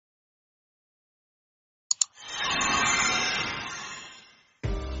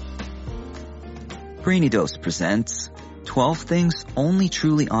Brainy Dose presents 12 Things Only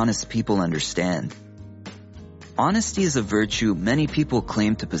Truly Honest People Understand. Honesty is a virtue many people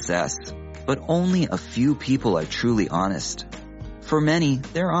claim to possess, but only a few people are truly honest. For many,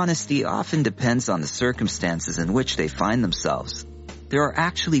 their honesty often depends on the circumstances in which they find themselves. There are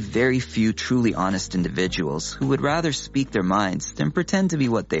actually very few truly honest individuals who would rather speak their minds than pretend to be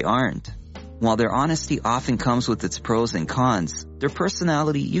what they aren't. While their honesty often comes with its pros and cons, their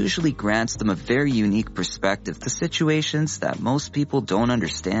personality usually grants them a very unique perspective to situations that most people don't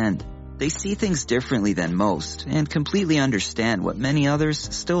understand. They see things differently than most and completely understand what many others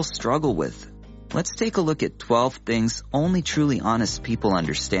still struggle with. Let's take a look at 12 things only truly honest people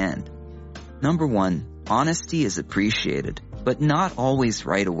understand. Number 1, honesty is appreciated, but not always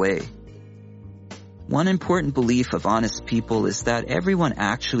right away. One important belief of honest people is that everyone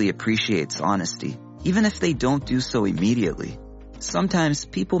actually appreciates honesty, even if they don't do so immediately. Sometimes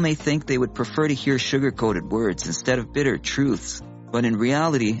people may think they would prefer to hear sugar-coated words instead of bitter truths, but in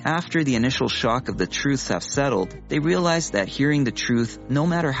reality, after the initial shock of the truths have settled, they realize that hearing the truth, no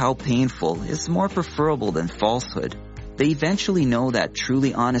matter how painful, is more preferable than falsehood. They eventually know that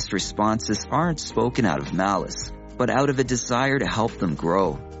truly honest responses aren't spoken out of malice, but out of a desire to help them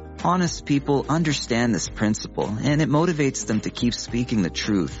grow. Honest people understand this principle, and it motivates them to keep speaking the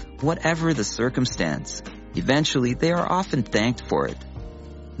truth, whatever the circumstance. Eventually, they are often thanked for it.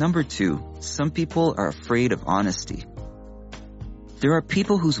 Number 2, some people are afraid of honesty. There are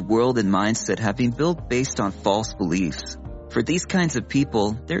people whose world and mindset have been built based on false beliefs. For these kinds of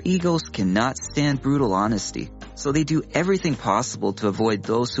people, their egos cannot stand brutal honesty, so they do everything possible to avoid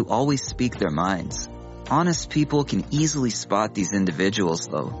those who always speak their minds. Honest people can easily spot these individuals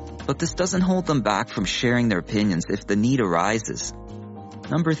though, but this doesn't hold them back from sharing their opinions if the need arises.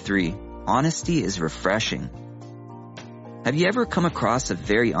 Number 3, honesty is refreshing. Have you ever come across a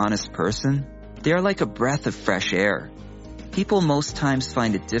very honest person? They are like a breath of fresh air. People most times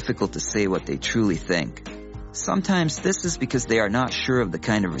find it difficult to say what they truly think. Sometimes this is because they are not sure of the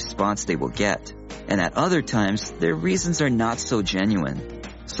kind of response they will get, and at other times, their reasons are not so genuine.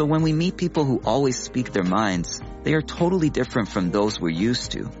 So when we meet people who always speak their minds, they are totally different from those we're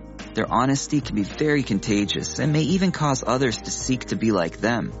used to. Their honesty can be very contagious and may even cause others to seek to be like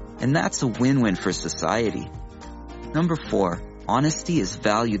them, and that's a win-win for society. Number 4, honesty is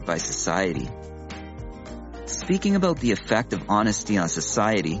valued by society. Speaking about the effect of honesty on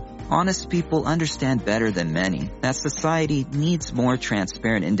society, honest people understand better than many that society needs more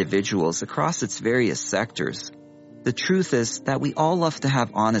transparent individuals across its various sectors. The truth is that we all love to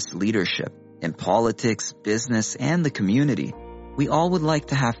have honest leadership in politics, business, and the community. We all would like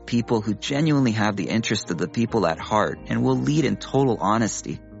to have people who genuinely have the interest of the people at heart and will lead in total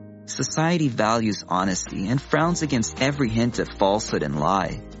honesty. Society values honesty and frowns against every hint of falsehood and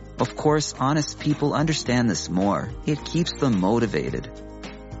lie. Of course, honest people understand this more. It keeps them motivated.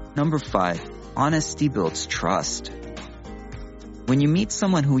 Number 5, honesty builds trust. When you meet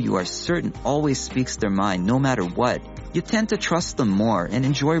someone who you are certain always speaks their mind no matter what, you tend to trust them more and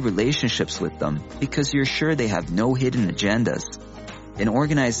enjoy relationships with them because you're sure they have no hidden agendas. In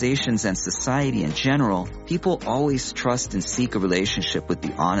organizations and society in general, people always trust and seek a relationship with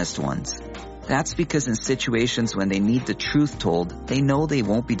the honest ones. That's because in situations when they need the truth told, they know they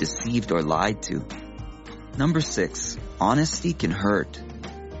won't be deceived or lied to. Number 6, honesty can hurt.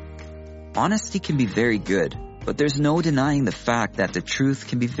 Honesty can be very good, but there's no denying the fact that the truth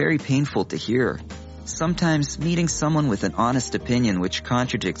can be very painful to hear. Sometimes meeting someone with an honest opinion which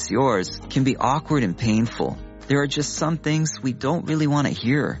contradicts yours can be awkward and painful. There are just some things we don't really want to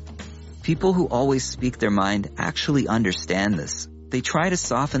hear. People who always speak their mind actually understand this. They try to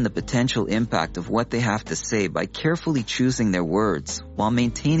soften the potential impact of what they have to say by carefully choosing their words while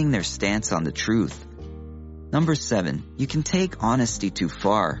maintaining their stance on the truth. Number 7, you can take honesty too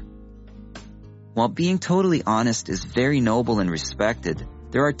far. While being totally honest is very noble and respected,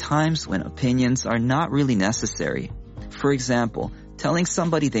 there are times when opinions are not really necessary. For example, telling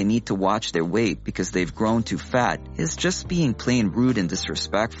somebody they need to watch their weight because they've grown too fat is just being plain rude and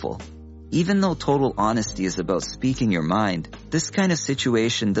disrespectful. Even though total honesty is about speaking your mind, this kind of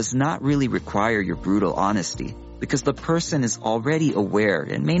situation does not really require your brutal honesty because the person is already aware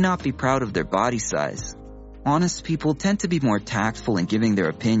and may not be proud of their body size. Honest people tend to be more tactful in giving their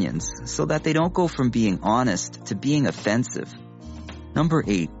opinions so that they don't go from being honest to being offensive. Number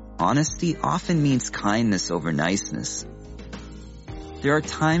 8, honesty often means kindness over niceness. There are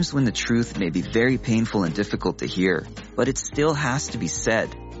times when the truth may be very painful and difficult to hear, but it still has to be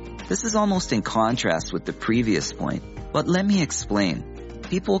said. This is almost in contrast with the previous point, but let me explain.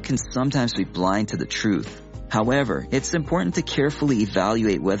 People can sometimes be blind to the truth. However, it's important to carefully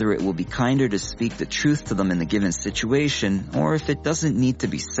evaluate whether it will be kinder to speak the truth to them in the given situation, or if it doesn't need to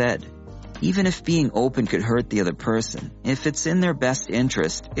be said. Even if being open could hurt the other person, if it's in their best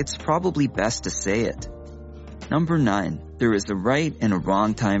interest, it's probably best to say it. Number 9, there is a right and a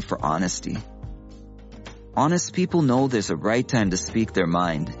wrong time for honesty. Honest people know there's a right time to speak their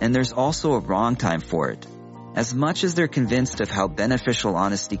mind, and there's also a wrong time for it. As much as they're convinced of how beneficial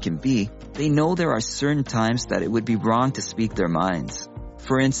honesty can be, they know there are certain times that it would be wrong to speak their minds.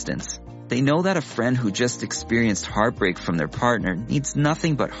 For instance, they know that a friend who just experienced heartbreak from their partner needs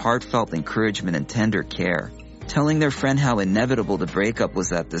nothing but heartfelt encouragement and tender care. Telling their friend how inevitable the breakup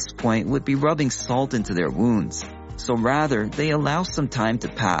was at this point would be rubbing salt into their wounds. So rather, they allow some time to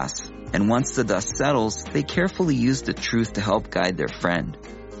pass, and once the dust settles, they carefully use the truth to help guide their friend.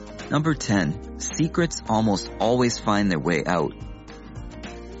 Number 10, secrets almost always find their way out.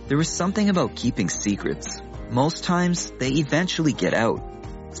 There is something about keeping secrets. Most times, they eventually get out.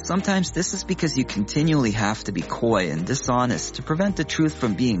 Sometimes this is because you continually have to be coy and dishonest to prevent the truth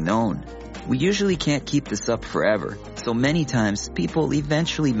from being known. We usually can't keep this up forever, so many times people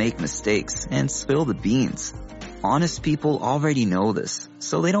eventually make mistakes and spill the beans. Honest people already know this,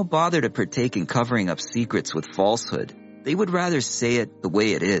 so they don't bother to partake in covering up secrets with falsehood. They would rather say it the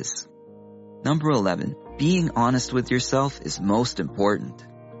way it is. Number 11, being honest with yourself is most important.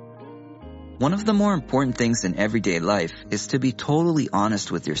 One of the more important things in everyday life is to be totally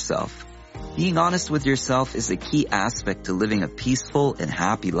honest with yourself. Being honest with yourself is a key aspect to living a peaceful and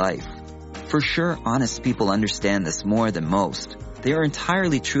happy life. For sure, honest people understand this more than most. They are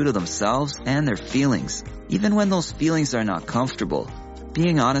entirely true to themselves and their feelings, even when those feelings are not comfortable.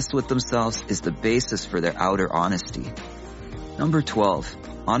 Being honest with themselves is the basis for their outer honesty. Number 12,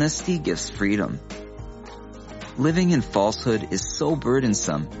 honesty gives freedom. Living in falsehood is so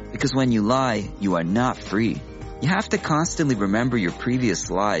burdensome because when you lie, you are not free. You have to constantly remember your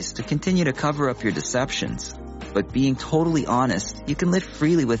previous lies to continue to cover up your deceptions. But being totally honest, you can live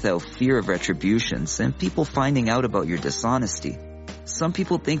freely without fear of retributions and people finding out about your dishonesty. Some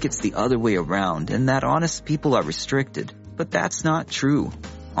people think it's the other way around and that honest people are restricted, but that's not true.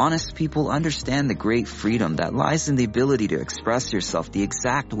 Honest people understand the great freedom that lies in the ability to express yourself the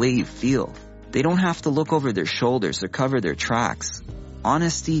exact way you feel. They don't have to look over their shoulders or cover their tracks.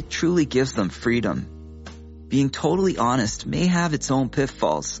 Honesty truly gives them freedom. Being totally honest may have its own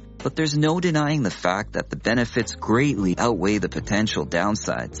pitfalls, but there's no denying the fact that the benefits greatly outweigh the potential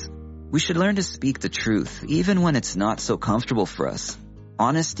downsides. We should learn to speak the truth, even when it's not so comfortable for us.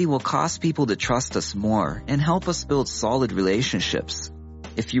 Honesty will cause people to trust us more and help us build solid relationships.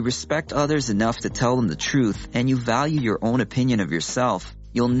 If you respect others enough to tell them the truth and you value your own opinion of yourself,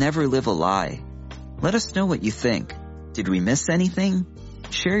 you'll never live a lie. Let us know what you think. Did we miss anything?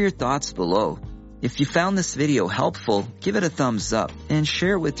 Share your thoughts below. If you found this video helpful, give it a thumbs up and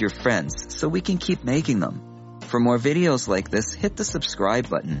share it with your friends so we can keep making them. For more videos like this, hit the subscribe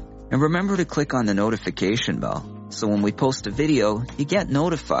button and remember to click on the notification bell so when we post a video, you get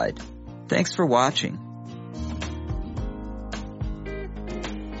notified. Thanks for watching.